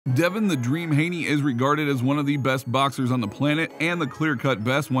Devin "The Dream" Haney is regarded as one of the best boxers on the planet and the clear-cut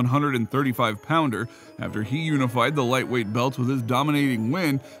best 135-pounder after he unified the lightweight belts with his dominating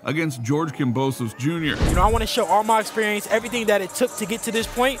win against George Kambosos Jr. I want to show all my experience, everything that it took to get to this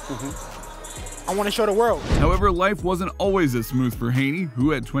point. I want to show the world. However, life wasn't always as smooth for Haney,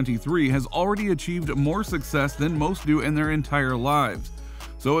 who at 23 has already achieved more success than most do in their entire lives.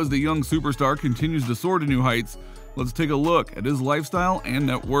 So as the young superstar continues to soar to new heights, let's take a look at his lifestyle and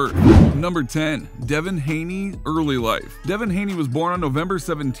net worth. Number 10. Devin Haney, early life. Devin Haney was born on November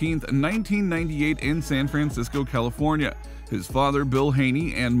 17, 1998 in San Francisco, California. His father, Bill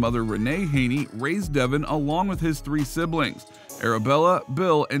Haney, and mother, Renee Haney, raised Devin along with his three siblings, Arabella,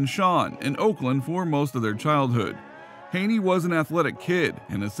 Bill, and Sean, in Oakland for most of their childhood. Haney was an athletic kid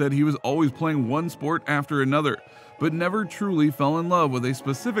and has said he was always playing one sport after another, but never truly fell in love with a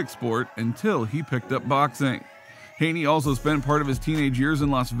specific sport until he picked up boxing. Haney also spent part of his teenage years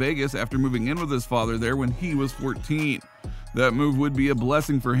in Las Vegas after moving in with his father there when he was 14. That move would be a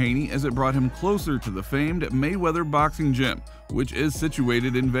blessing for Haney as it brought him closer to the famed Mayweather Boxing Gym, which is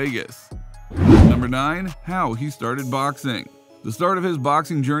situated in Vegas. Number 9. How he started boxing. The start of his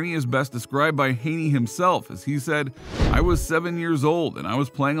boxing journey is best described by Haney himself, as he said, "I was 7 years old and I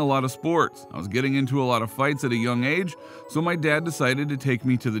was playing a lot of sports. I was getting into a lot of fights at a young age, so my dad decided to take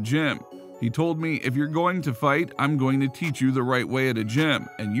me to the gym. He told me, if you're going to fight, I'm going to teach you the right way at a gym,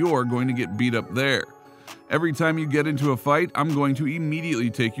 and you're going to get beat up there. Every time you get into a fight, I'm going to immediately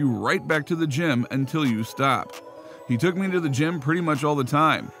take you right back to the gym until you stop." He took me to the gym pretty much all the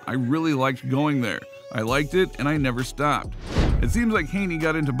time. I really liked going there. I liked it, and I never stopped. It seems like Haney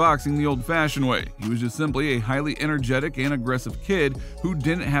got into boxing the old-fashioned way. He was just simply a highly energetic and aggressive kid who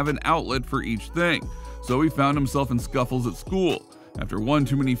didn't have an outlet for each thing, so he found himself in scuffles at school. After one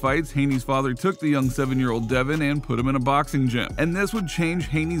too many fights, Haney's father took the young 7-year-old Devin and put him in a boxing gym. And this would change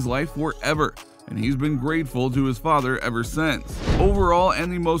Haney's life forever, and he's been grateful to his father ever since. Overall,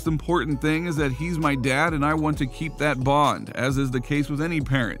 and the most important thing, is that he's my dad and I want to keep that bond, as is the case with any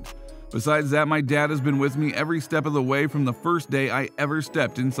parent. Besides that, my dad has been with me every step of the way from the first day I ever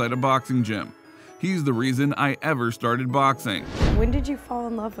stepped inside a boxing gym. He's the reason I ever started boxing. When did you fall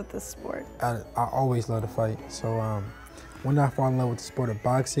in love with this sport? I always loved to fight, so when I fell in love with the sport of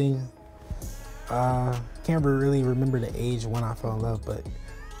boxing, can't really remember the age when I fell in love, but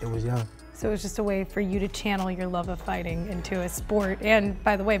it was young. So it was just a way for you to channel your love of fighting into a sport, and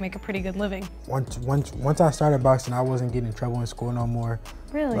by the way, make a pretty good living. Once I started boxing, I wasn't getting in trouble in school no more.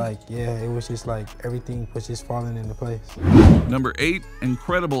 Really? Like, yeah, it was just like everything was just falling into place. Number 8.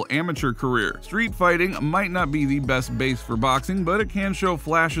 Incredible amateur career. Street fighting might not be the best base for boxing, but it can show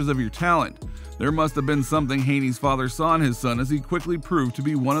flashes of your talent. There must have been something Haney's father saw in his son, as he quickly proved to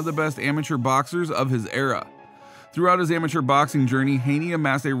be one of the best amateur boxers of his era. Throughout his amateur boxing journey, Haney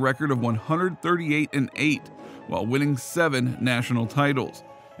amassed a record of 138-8, while winning 7 national titles.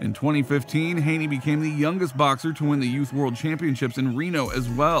 In 2015, Haney became the youngest boxer to win the Youth World Championships in Reno as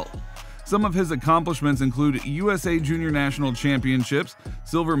well. Some of his accomplishments include USA Junior National Championships,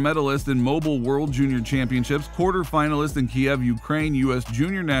 silver medalist in Mobile World Junior Championships, quarterfinalist in Kiev, Ukraine US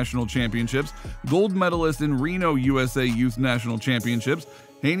Junior National Championships, gold medalist in Reno USA Youth National Championships.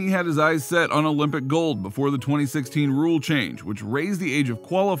 Haney had his eyes set on Olympic gold before the 2016 rule change, which raised the age of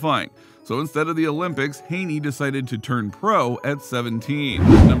qualifying. So instead of the Olympics, Haney decided to turn pro at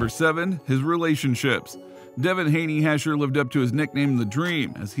 17. Number 7. His relationships. Devin Haney has sure lived up to his nickname The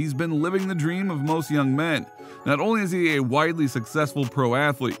Dream, as he's been living the dream of most young men. Not only is he a widely successful pro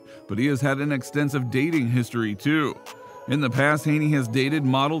athlete, but he has had an extensive dating history too. In the past, Haney has dated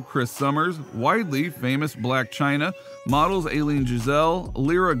model Chris Summers, widely famous Black China, models Aileen Giselle,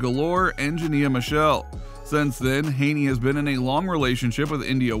 Lyra Galore, and Jania Michelle. Since then, Haney has been in a long relationship with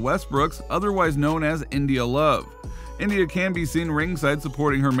India Westbrooks, otherwise known as India Love. India can be seen ringside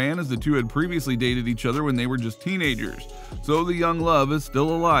supporting her man, as the two had previously dated each other when they were just teenagers, so the young love is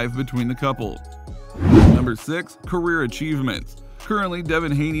still alive between the couple. Number 6. Career achievements. Currently,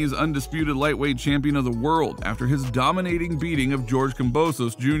 Devin Haney is undisputed lightweight champion of the world after his dominating beating of George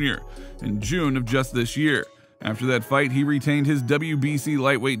Kambosos Jr. in June of just this year. After that fight, he retained his WBC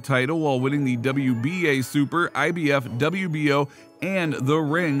lightweight title while winning the WBA Super, IBF, WBO, and the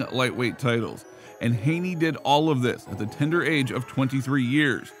Ring lightweight titles. And Haney did all of this at the tender age of 23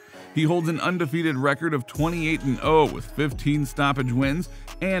 years. He holds an undefeated record of 28-0 with 15 stoppage wins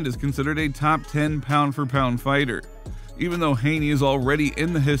and is considered a top 10 pound-for-pound fighter. Even though Haney is already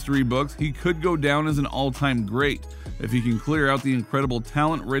in the history books, he could go down as an all-time great if he can clear out the incredible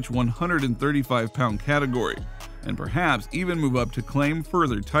talent-rich 135-pound category. and perhaps even move up to claim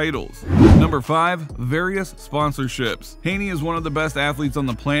further titles. Number 5. Various sponsorships. Haney is one of the best athletes on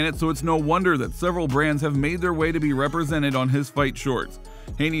the planet, so it's no wonder that several brands have made their way to be represented on his fight shorts.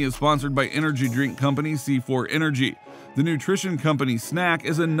 Haney is sponsored by energy drink company C4 Energy. The nutrition company Snack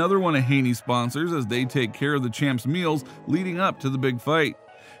is another one of Haney's sponsors, as they take care of the champ's meals leading up to the big fight.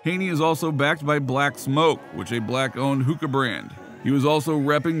 Haney is also backed by Black Smoke, which is a black-owned hookah brand. He was also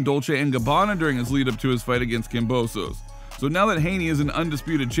repping Dolce & Gabbana during his lead-up to his fight against Kambosos. So now that Haney is an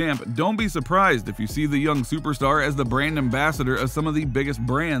undisputed champ, don't be surprised if you see the young superstar as the brand ambassador of some of the biggest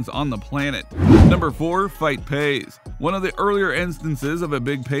brands on the planet. Number 4. Fight pays. One of the earlier instances of a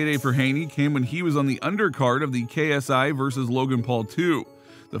big payday for Haney came when he was on the undercard of the KSI vs. Logan Paul 2.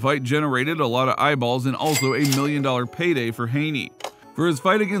 The fight generated a lot of eyeballs and also $1 million payday for Haney. For his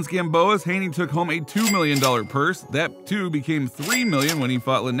fight against Kambosos, Haney took home a $2 million purse. That too became $3 million when he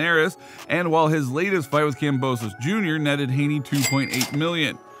fought Linares, and while his latest fight with Kambosos Jr. netted Haney $2.8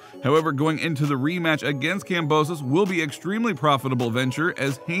 million. However, going into the rematch against Kambosos will be extremely profitable venture,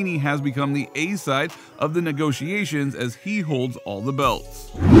 as Haney has become the A side of the negotiations as he holds all the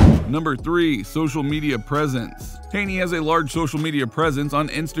belts. Number 3. Social media presence. Haney has a large social media presence. On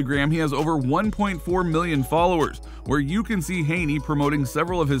Instagram, he has over 1.4 million followers, where you can see Haney promoting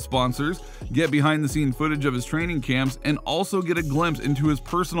several of his sponsors, get behind-the-scene footage of his training camps, and also get a glimpse into his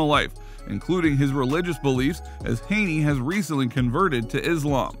personal life, including his religious beliefs, as Haney has recently converted to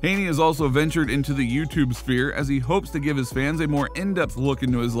Islam. Haney has also ventured into the YouTube sphere, as he hopes to give his fans a more in-depth look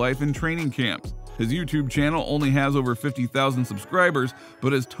into his life in training camps. His YouTube channel only has over 50,000 subscribers,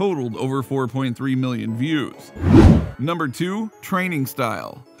 but has totaled over 4.3 million views. Number 2. Training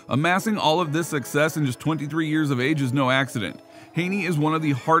style. Amassing all of this success in just 23 years of age is no accident. Haney is one of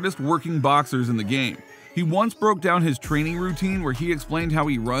the hardest working boxers in the game. He once broke down his training routine, where he explained how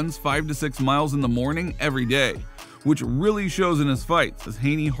he runs 5 to 6 miles in the morning every day, which really shows in his fights, as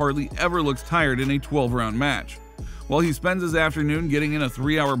Haney hardly ever looks tired in a 12-round match. While he spends his afternoon getting in a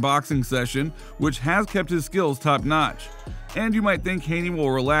 3-hour boxing session, which has kept his skills top-notch. And you might think Haney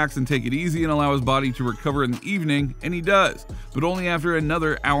will relax and take it easy and allow his body to recover in the evening, and he does, but only after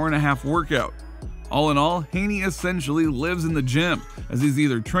another hour-and-a-half workout. All in all, Haney essentially lives in the gym, as he's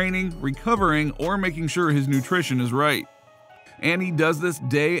either training, recovering, or making sure his nutrition is right. And he does this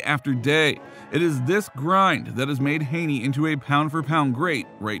day after day. It is this grind that has made Haney into a pound-for-pound great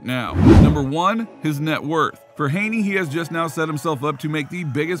right now. Number 1. His net worth. For Haney, he has just now set himself up to make the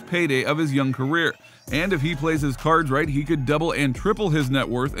biggest payday of his young career, and if he plays his cards right, he could double and triple his net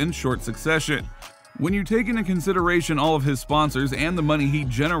worth in short succession. When you take into consideration all of his sponsors and the money he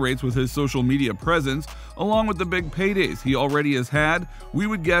generates with his social media presence, along with the big paydays he already has had, we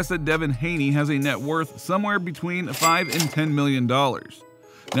would guess that Devin Haney has a net worth somewhere between $5 and $10 million.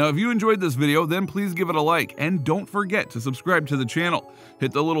 Now, if you enjoyed this video, then please give it a like, and don't forget to subscribe to the channel.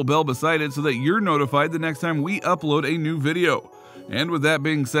 Hit the little bell beside it so that you're notified the next time we upload a new video. And with that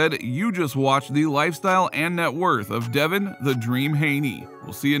being said, you just watched the lifestyle and net worth of Devin the Dream Haney.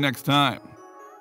 We'll see you next time.